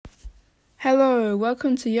Hello,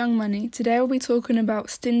 welcome to Young Money. Today we'll be talking about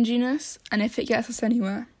stinginess and if it gets us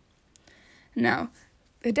anywhere. Now,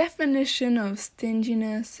 the definition of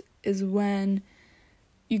stinginess is when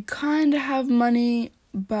you kind of have money,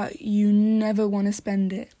 but you never want to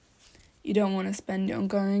spend it. You don't want to spend it on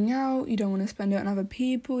going out, you don't want to spend it on other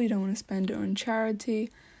people, you don't want to spend it on charity.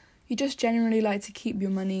 You just generally like to keep your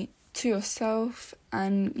money to yourself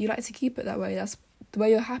and you like to keep it that way. That's the way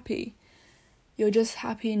you're happy. You're just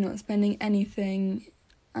happy not spending anything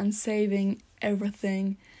and saving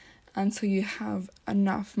everything until you have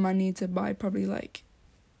enough money to buy probably like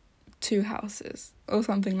 2 houses or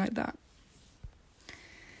something like that.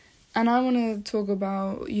 And I want to talk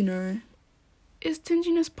about, is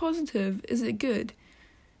stinginess positive? Is it good?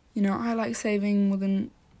 I like saving more than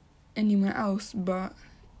anyone else, but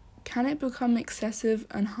can it become excessive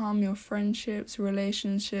and harm your friendships,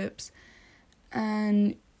 relationships,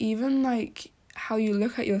 and even how you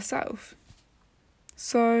look at yourself?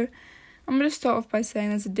 So I'm going to start off by saying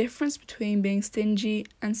there's a difference between being stingy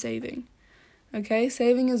and saving. Okay,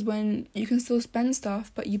 saving is when you can still spend stuff,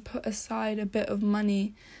 but you put aside a bit of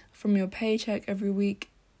money from your paycheck every week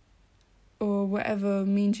or whatever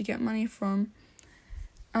means you get money from,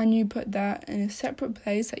 and you put that in a separate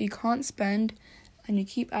place that you can't spend, and you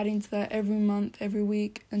keep adding to that every month, every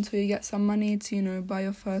week, until you get some money to, buy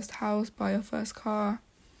your first house, buy your first car,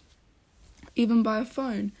 even buy a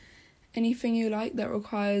phone. Anything you like that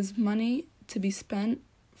requires money to be spent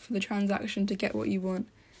for the transaction to get what you want,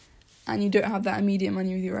 and you don't have that immediate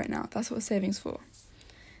money with you right now. That's what saving's for.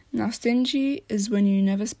 Now, stingy is when you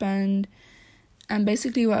never spend, and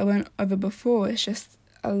basically what I went over before is just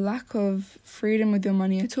a lack of freedom with your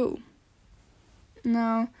money at all.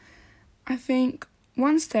 Now, I think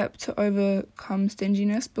one step to overcome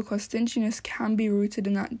stinginess, because stinginess can be rooted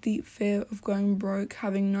in that deep fear of going broke,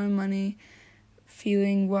 having no money,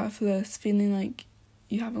 feeling worthless, feeling like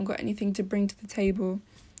you haven't got anything to bring to the table.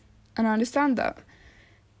 And I understand that.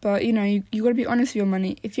 But, you got to be honest with your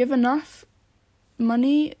money. If you have enough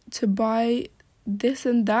money to buy this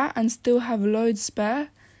and that and still have loads spare,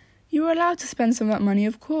 you're allowed to spend some of that money,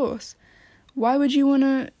 of course. Why would you want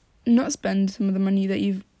to not spend some of the money that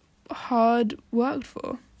you've hard worked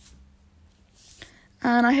for?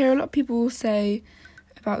 And I hear a lot of people say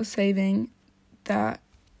about saving that,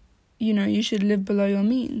 you should live below your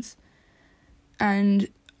means and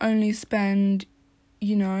only spend,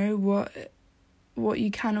 what you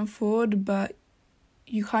can afford, but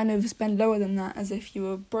you kind of spend lower than that as if you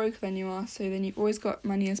were broke than you are, so then you've always got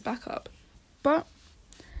money as backup. But,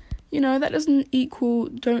 that doesn't equal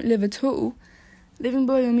don't live at all. Living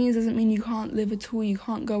below your means doesn't mean you can't live at all, you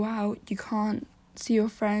can't go out, you can't see your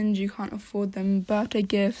friends, you can't afford them birthday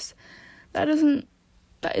gifts. That isn't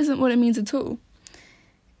what it means at all.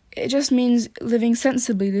 It just means living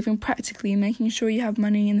sensibly, living practically, making sure you have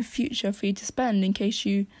money in the future for you to spend in case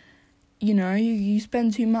you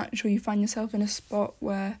spend too much or you find yourself in a spot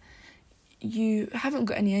where you haven't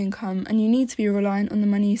got any income and you need to be reliant on the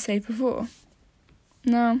money you saved before.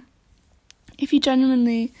 Now, if you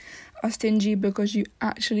genuinely are stingy because you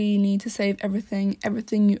actually need to save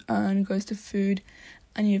everything you earn goes to food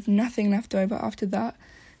and you have nothing left over after that,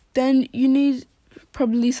 then you need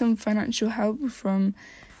probably some financial help from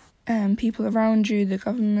people around you, the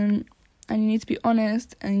government, and you need to be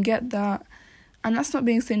honest and get that. And that's not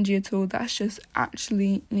being stingy at all, that's just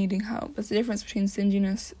actually needing help. There's a difference between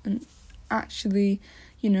stinginess and actually,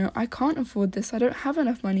 I can't afford this, I don't have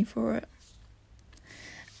enough money for it.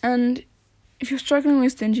 And if you're struggling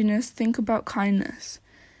with stinginess, think about kindness.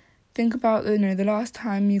 Think about, the last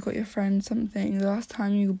time you got your friend something, the last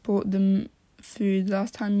time you bought them food, the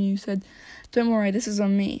last time you said, don't worry, this is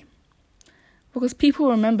on me. Because people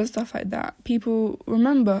remember stuff like that. People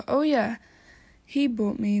remember, oh yeah, he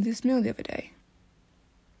bought me this meal the other day.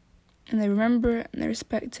 And they remember it and they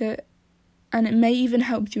respect it. And it may even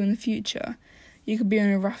help you in the future. You could be in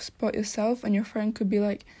a rough spot yourself and your friend could be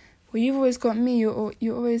like, well, you've always got me,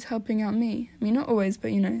 you're always helping out me. I mean, not always,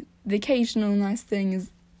 but, the occasional nice thing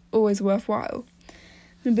is always worthwhile.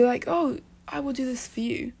 And be like, oh, I will do this for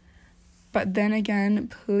you. But then again,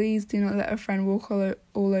 please do not let a friend walk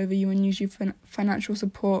all over you and use you for financial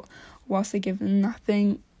support whilst they give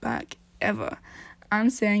nothing back ever. I'm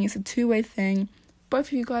saying it's a two-way thing. Both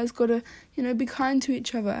of you guys got to, be kind to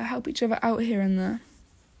each other, help each other out here and there.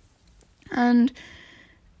 And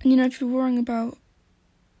if you're worrying about,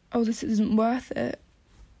 oh, this isn't worth it,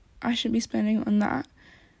 I shouldn't be spending it on that.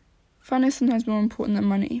 Fun is sometimes more important than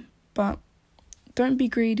money, but don't be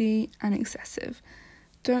greedy and excessive.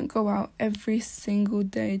 Don't go out every single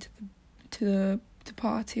day to the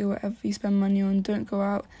party or whatever you spend money on. Don't go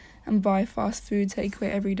out and buy fast food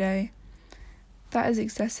takeaway every day. that is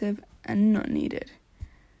excessive and not needed.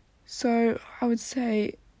 So I would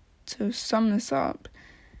say, to sum this up,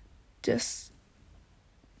 just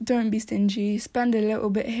don't be stingy. Spend a little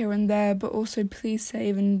bit here and there, but also please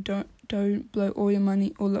save and don't blow all your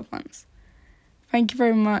money all at once. Thank you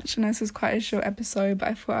very much. I know this was quite a short episode, but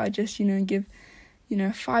I thought I'd just, give, a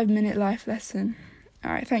 5-minute life lesson.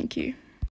 Alright, thank you.